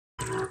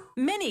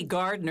Many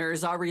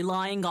gardeners are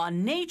relying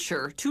on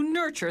nature to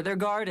nurture their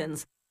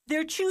gardens.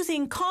 They're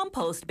choosing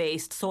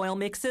compost-based soil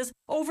mixes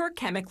over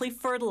chemically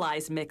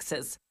fertilized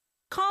mixes.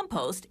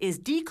 Compost is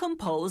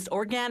decomposed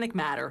organic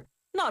matter.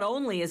 Not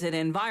only is it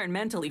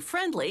environmentally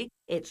friendly,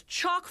 it's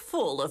chock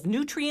full of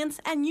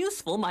nutrients and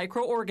useful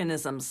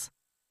microorganisms.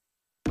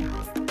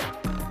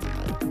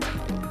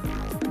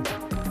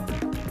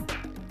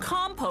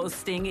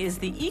 Composting is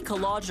the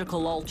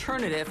ecological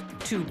alternative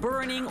to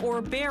burning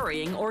or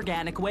burying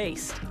organic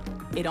waste.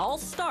 It all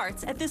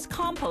starts at this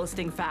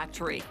composting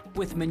factory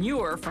with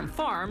manure from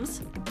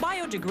farms,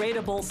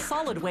 biodegradable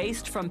solid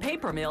waste from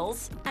paper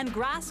mills, and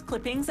grass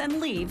clippings and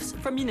leaves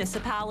from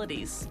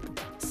municipalities.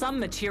 Some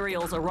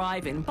materials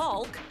arrive in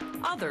bulk,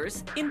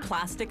 others in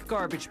plastic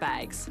garbage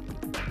bags.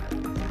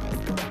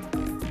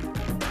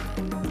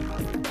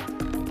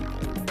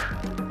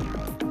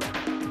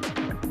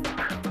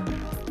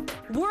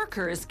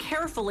 Workers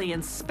carefully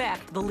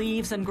inspect the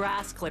leaves and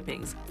grass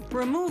clippings,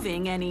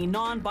 removing any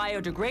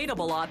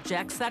non-biodegradable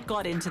objects that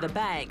got into the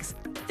bags.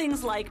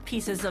 Things like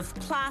pieces of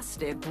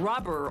plastic,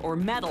 rubber, or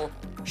metal,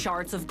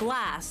 shards of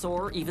glass,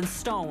 or even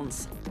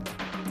stones.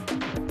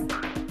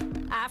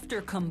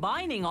 After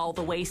combining all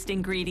the waste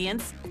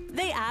ingredients,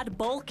 they add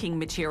bulking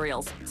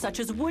materials, such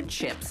as wood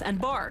chips and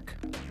bark.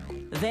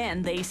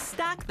 Then they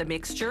stack the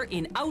mixture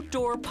in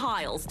outdoor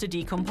piles to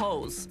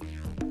decompose.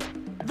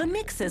 The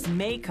mix's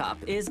makeup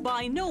is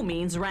by no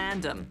means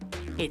random.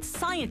 It's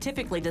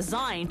scientifically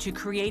designed to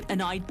create an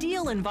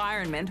ideal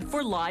environment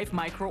for live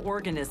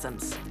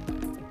microorganisms.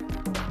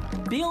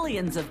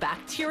 Billions of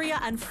bacteria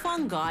and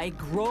fungi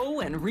grow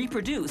and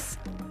reproduce,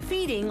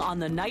 feeding on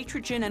the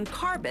nitrogen and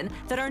carbon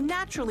that are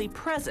naturally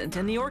present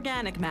in the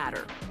organic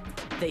matter.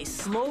 They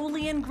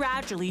slowly and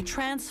gradually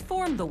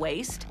transform the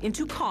waste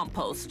into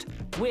compost,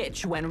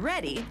 which, when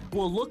ready,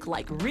 will look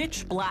like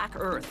rich black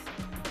earth.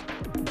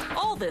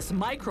 All this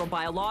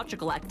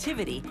microbiological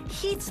activity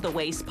heats the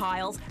waste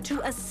piles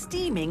to a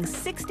steaming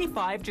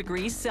 65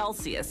 degrees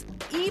Celsius,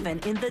 even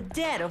in the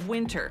dead of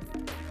winter.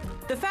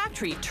 The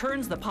factory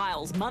turns the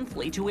piles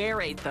monthly to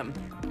aerate them.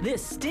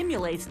 This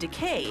stimulates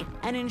decay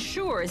and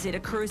ensures it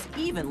occurs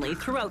evenly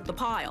throughout the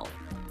pile.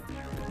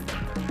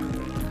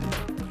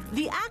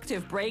 The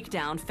active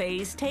breakdown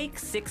phase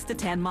takes 6 to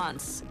 10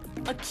 months.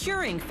 A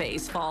curing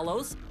phase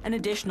follows, an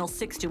additional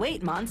 6 to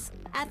 8 months,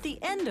 at the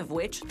end of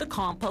which the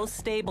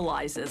compost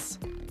stabilizes.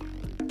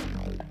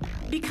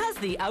 Because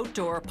the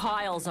outdoor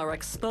piles are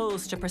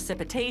exposed to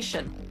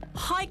precipitation,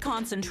 high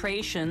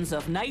concentrations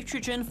of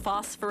nitrogen,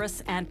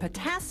 phosphorus, and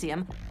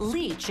potassium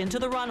leach into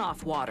the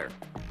runoff water.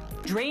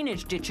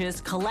 Drainage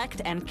ditches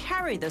collect and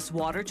carry this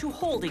water to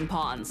holding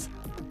ponds.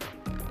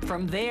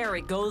 From there,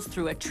 it goes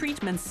through a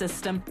treatment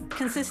system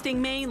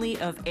consisting mainly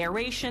of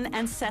aeration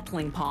and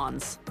settling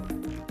ponds.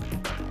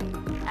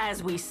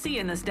 As we see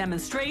in this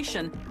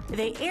demonstration,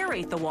 they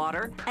aerate the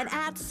water and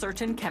add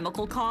certain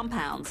chemical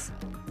compounds.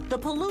 The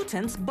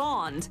pollutants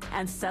bond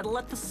and settle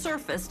at the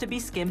surface to be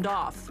skimmed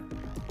off.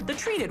 The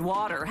treated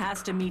water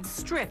has to meet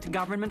strict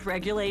government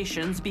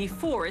regulations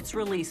before it's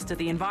released to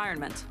the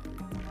environment.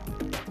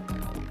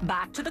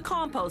 Back to the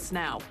compost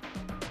now.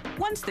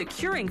 Once the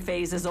curing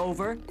phase is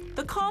over,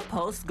 the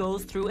compost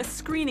goes through a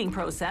screening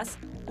process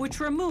which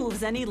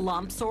removes any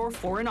lumps or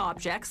foreign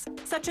objects,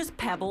 such as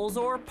pebbles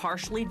or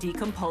partially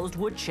decomposed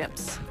wood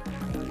chips.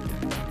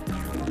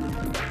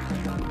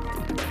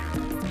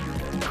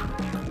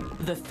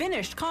 The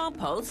finished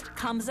compost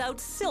comes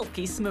out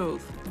silky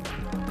smooth.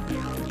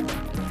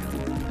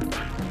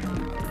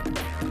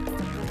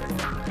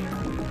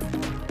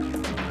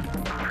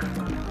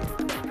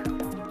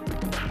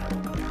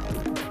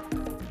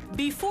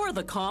 Before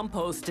the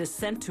compost is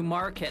sent to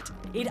market,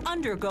 it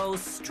undergoes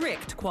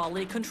strict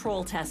quality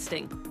control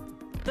testing.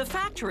 The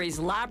factory's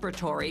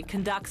laboratory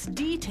conducts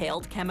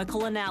detailed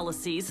chemical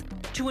analyses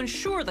to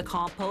ensure the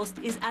compost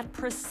is at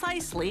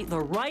precisely the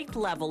right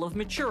level of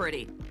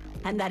maturity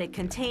and that it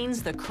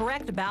contains the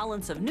correct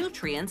balance of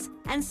nutrients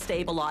and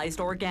stabilized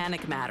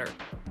organic matter.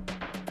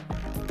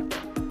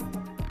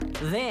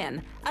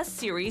 Then, a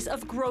series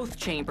of growth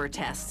chamber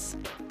tests.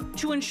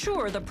 To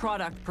ensure the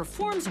product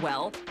performs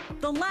well,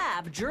 the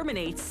lab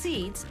germinates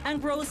seeds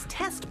and grows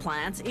test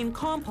plants in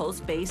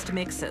compost-based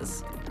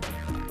mixes.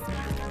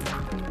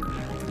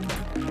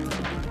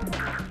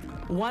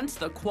 Once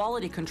the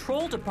quality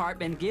control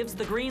department gives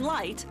the green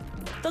light,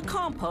 the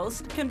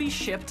compost can be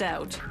shipped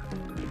out,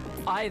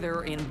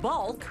 either in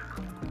bulk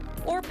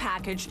or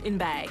packaged in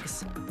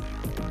bags.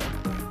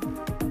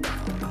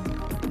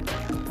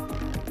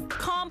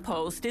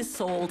 Compost is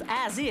sold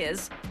as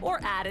is or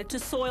added to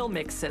soil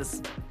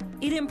mixes.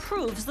 It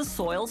improves the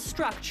soil's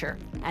structure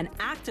and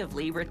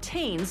actively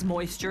retains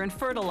moisture and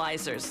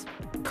fertilizers.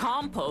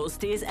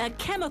 Compost is a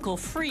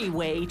chemical-free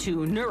way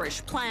to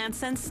nourish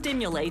plants and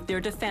stimulate their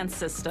defense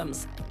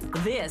systems.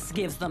 This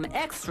gives them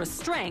extra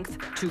strength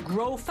to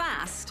grow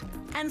fast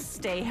and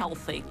stay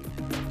healthy.